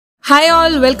Hi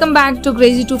all, welcome back to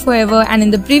Crazy to Forever, and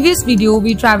in the previous video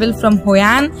we traveled from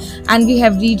Hien and we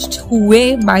have reached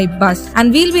Hue by bus,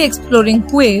 and we'll be exploring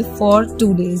Hue for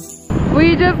 2 days.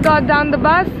 We just got down the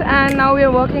bus and now we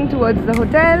are walking towards the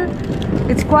hotel.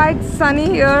 It's quite sunny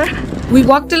here. We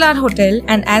walked till our hotel,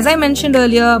 and as I mentioned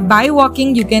earlier, by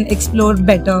walking you can explore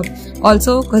better,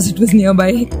 also because it was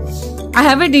nearby. I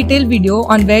have a detailed video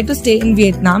on where to stay in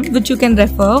Vietnam which you can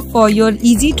refer for your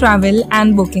easy travel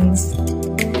and bookings.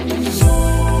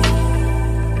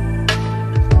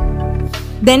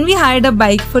 Then we hired a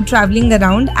bike for traveling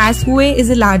around, as Hue is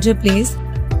a larger place,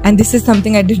 and this is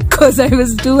something I did because I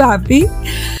was too happy.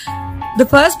 The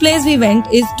first place we went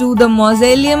is to the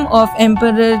Mausoleum of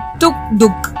Emperor TU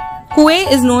Duc. Hue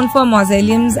is known for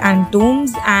mausoleums and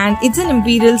tombs, and it's an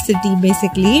imperial city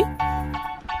basically.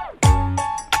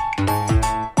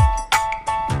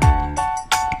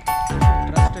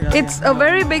 It's a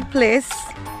very big place,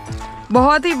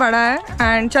 बहुत ही बड़ा है,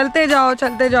 and चलते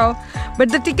जाओ. But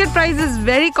the ticket price is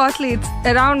very costly. It's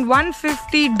around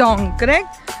 150 dong,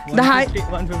 correct?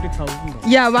 150,000.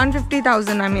 Yeah,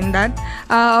 150,000. I mean that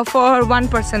for one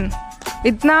person.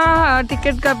 Itna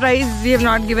ticket ka price we have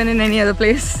not given in any other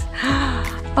place.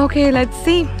 Okay, let's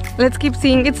see. Let's keep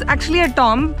seeing. It's actually a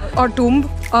tomb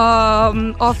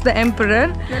of the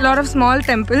emperor. A lot of small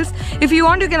temples. If you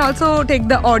want, you can also take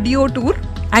the audio tour.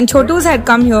 And Chotus had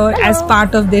come here as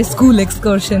part of their school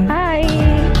excursion. Hi.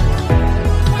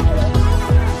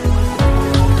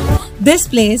 This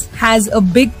place has a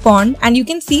big pond, and you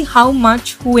can see how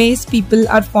much Hue's people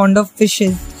are fond of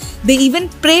fishes. They even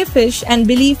pray fish and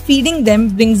believe feeding them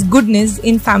brings goodness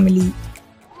in family.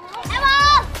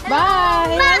 Hello.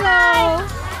 Bye.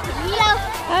 Hello.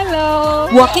 Hello.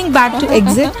 Walking back to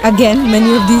exit again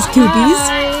many of these cuties.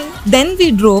 Hi. Then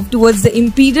we drove towards the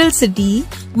imperial city,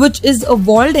 which is a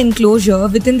walled enclosure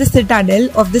within the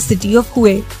citadel of the city of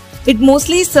Hue. It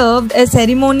mostly served a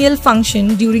ceremonial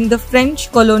function during the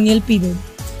French colonial period.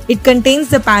 It contains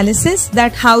the palaces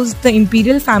that housed the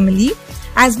imperial family,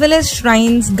 as well as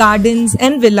shrines, gardens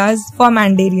and villas for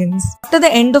Mandarins. After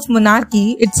the end of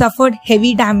monarchy, it suffered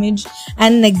heavy damage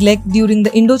and neglect during the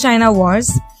Indochina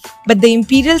Wars, but the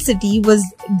imperial city was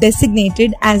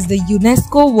designated as the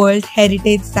UNESCO World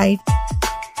Heritage Site.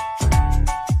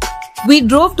 We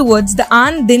drove towards the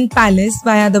Khai Dinh Palace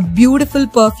via the beautiful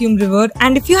Perfume River,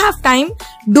 and if you have time,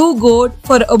 do go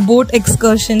for a boat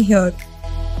excursion here.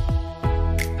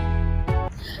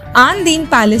 Khai Dinh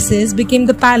Palaces became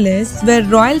the palace where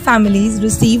royal families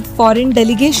received foreign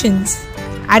delegations.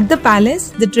 At the palace,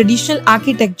 the traditional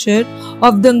architecture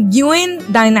of the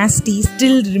Huen dynasty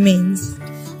still remains.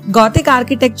 Gothic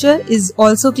architecture is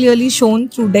also clearly shown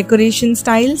through decoration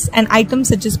styles and items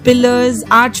such as pillars,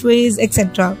 archways,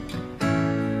 etc.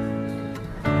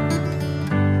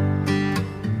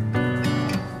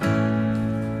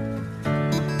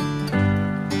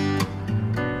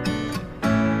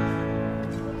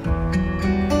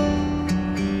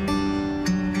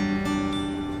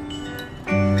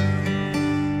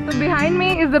 Behind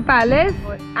me is the palace,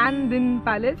 Khai Dinh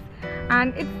Palace,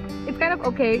 and it's kind of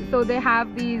okay. So they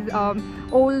have these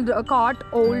old cot,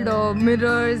 old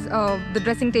mirrors, the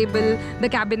dressing table, the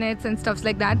cabinets and stuffs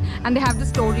like that, and they have the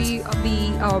story of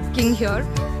the king here.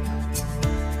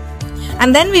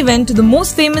 And then we went to the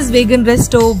most famous vegan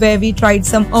resto where we tried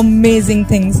some amazing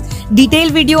things.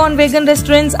 Detailed video on vegan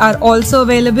restaurants are also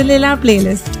available in our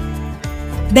playlist.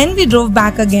 Then we drove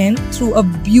back again through a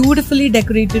beautifully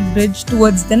decorated bridge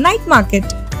towards the night market,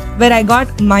 where I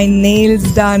got my nails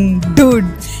done. Dude,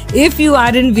 if you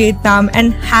are in Vietnam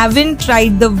and haven't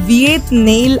tried the Viet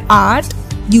nail art,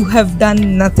 you have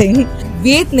done nothing.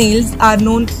 Viet nails are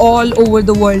known all over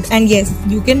the world, and yes,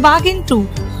 you can bargain too.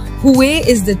 Hue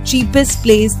is the cheapest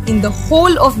place in the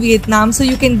whole of Vietnam, so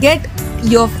you can get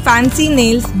your fancy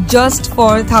nails just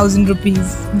for 1,000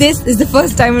 rupees. This is the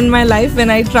first time in my life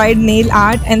when I tried nail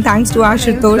art, and thanks to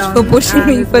Ashutosh for pushing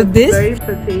me for this. Very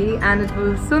pretty, and it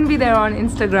will soon be there on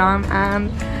Instagram, and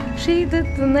she did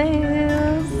the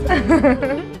nails.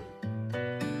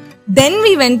 Then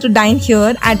we went to dine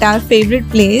here at our favorite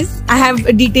place. I have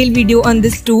a detailed video on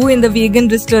this too in the vegan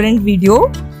restaurant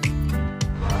video.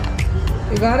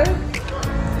 You got it?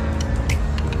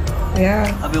 Yeah.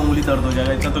 अबे उंगली दर्द हो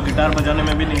जाएगा, इतना तो guitar बजाने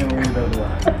में भी नहीं उंगली दर्द हुआ.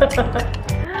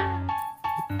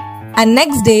 And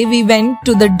next day we went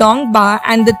to the Dong Bar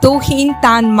and the Thien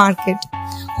Tan market.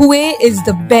 Hue is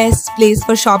the best place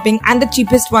for shopping and the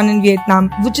cheapest one in Vietnam,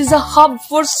 which is a hub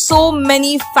for so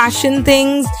many fashion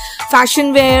things,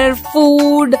 fashion wear,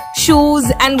 food,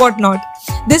 shoes and whatnot.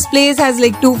 This place has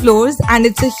like 2 floors and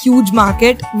it's a huge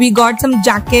market. We got some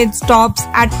jackets, tops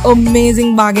at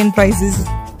amazing bargain prices.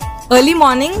 Early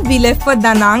morning, we left for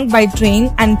Da Nang by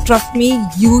train and trust me,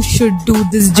 you should do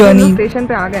this journey. Station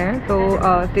पे आ गए हैं तो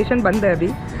station बंद है अभी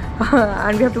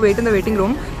and we have to wait in the waiting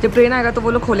room. जब train आएगा तो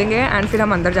वो लोग खोलेंगे and फिर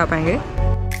हम अंदर जा पाएंगे.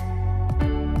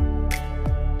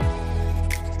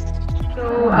 So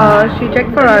she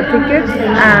checked for our tickets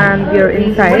and we are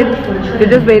inside.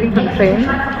 We're just waiting for the train.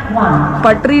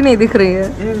 पटरी नहीं दिख रही है.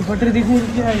 पटरी दिख नहीं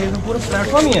रही है, ये तो पूरा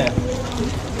प्लेटफॉर्म ही है.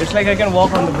 It's like I can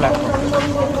walk on the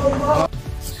platform.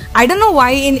 I don't know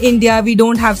why in India we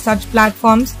don't have such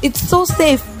platforms. It's so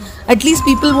safe. At least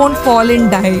people won't fall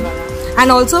and die.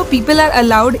 And also people are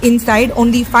allowed inside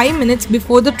only 5 minutes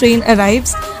before the train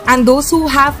arrives and those who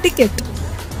have ticket.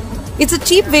 It's a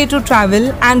cheap way to travel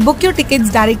and book your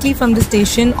tickets directly from the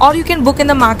station, or you can book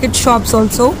in the market shops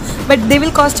also, but they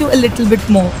will cost you a little bit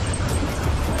more.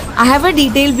 I have a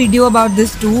detailed video about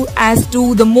this too, as to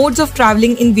the modes of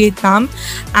traveling in Vietnam,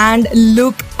 and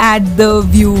look at the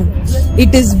view.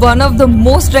 It is one of the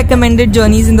most recommended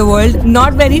journeys in the world.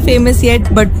 Not very famous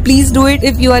yet, but please do it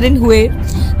if you are in Hue.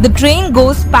 The train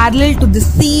goes parallel to the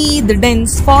sea, the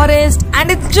dense forest,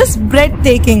 and it's just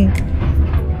breathtaking.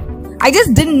 I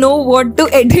just didn't know what to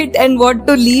edit and what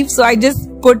to leave, so I just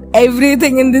put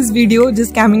everything in this video,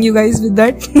 just scamming you guys with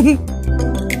that.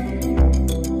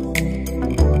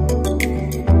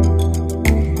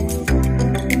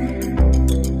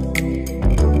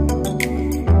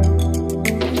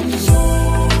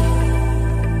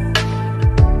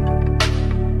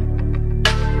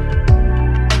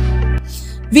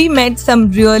 We met some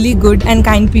really good and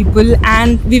kind people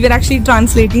and we were actually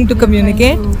translating to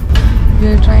communicate. We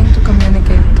are trying to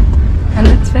communicate and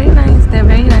it's very nice. They're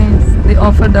very nice. They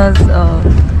offered us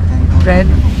bread.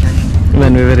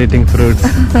 When we were eating fruits,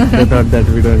 they thought that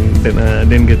we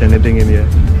didn't get anything in here.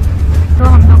 तो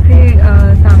हम लोग के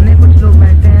सामने कुछ लोग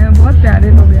बैठे हैं, बहुत प्यारे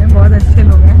लोग हैं, बहुत अच्छे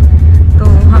लोग हैं. तो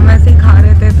हम ऐसे ही खा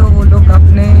रहे थे तो वो लोग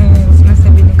अपने उसमें से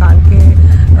भी निकाल के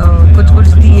कुछ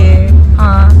दिए.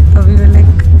 हाँ, तो we were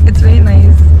like it's very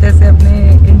nice. जैसे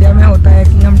अपने इंडिया में होता है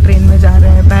कि हम ट्रेन में जा रहे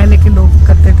हैं, पहले के लोग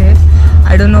करते थे.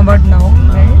 I don't know about now,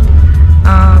 right?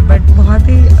 But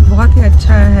बहुत ही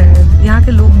अच्छा है. यहाँ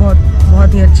के लोग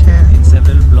बहुत ही अच्छे हैं. In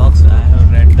several blogs I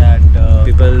have read that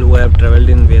people who have traveled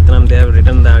in Vietnam, they have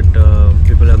written that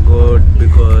people are good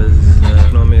because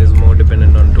economy is more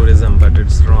dependent on tourism, but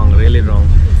it's wrong, really wrong.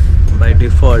 By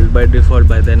default,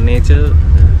 by their nature,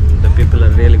 the people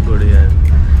are really good here.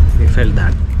 We felt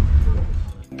that.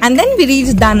 And then we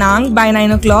reached Da Nang by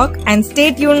 9 o'clock, and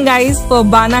stay tuned guys for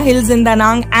Bana Hills in Da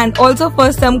Nang and also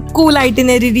for some cool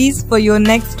itineraries for your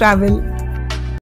next travel.